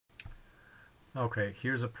Okay,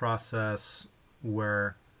 here's a process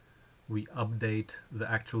where we update the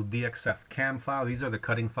actual DXF CAM file. These are the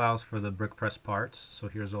cutting files for the brick press parts. So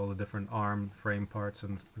here's all the different arm, frame parts,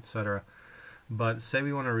 and etc. But say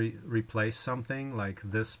we want to replace something like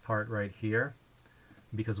this part right here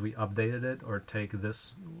because we updated it, or take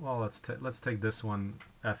this. Well, let's take this one,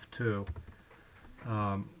 F2.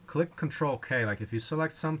 Click Control K. Like if you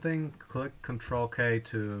select something, click Control K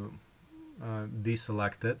to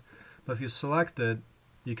deselect it. But if you select it,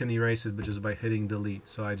 you can erase it just by hitting delete.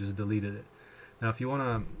 So I just deleted it. Now if you want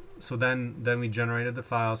to, so then we generated the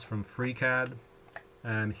files from FreeCAD,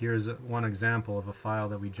 and here's one example of a file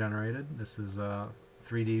that we generated. This is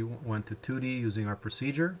 3D went to 2D using our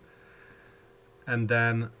procedure. And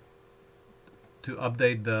then to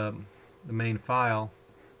update the main file,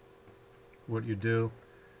 what you do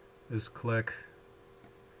is click,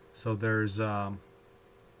 so there's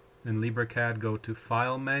in LibreCAD, go to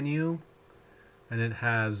File menu, and it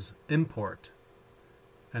has Import,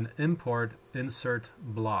 and import insert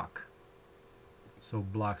block. So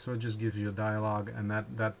block, so it just gives you a dialog, and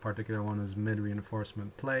that particular one is mid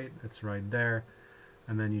reinforcement plate. It's right there,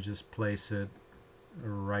 and then you just place it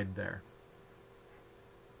right there.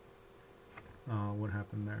 What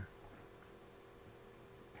happened there?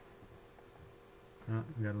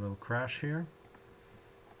 We got a little crash here.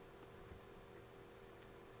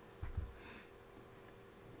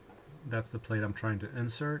 That's the plate I'm trying to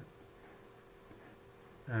insert,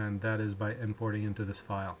 and that is by importing into this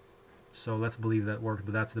file. So let's believe that worked,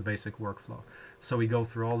 but that's the basic workflow. So we go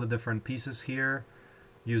through all the different pieces here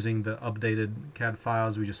using the updated CAD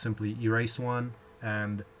files. We just simply erase one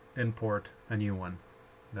and import a new one.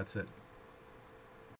 That's it.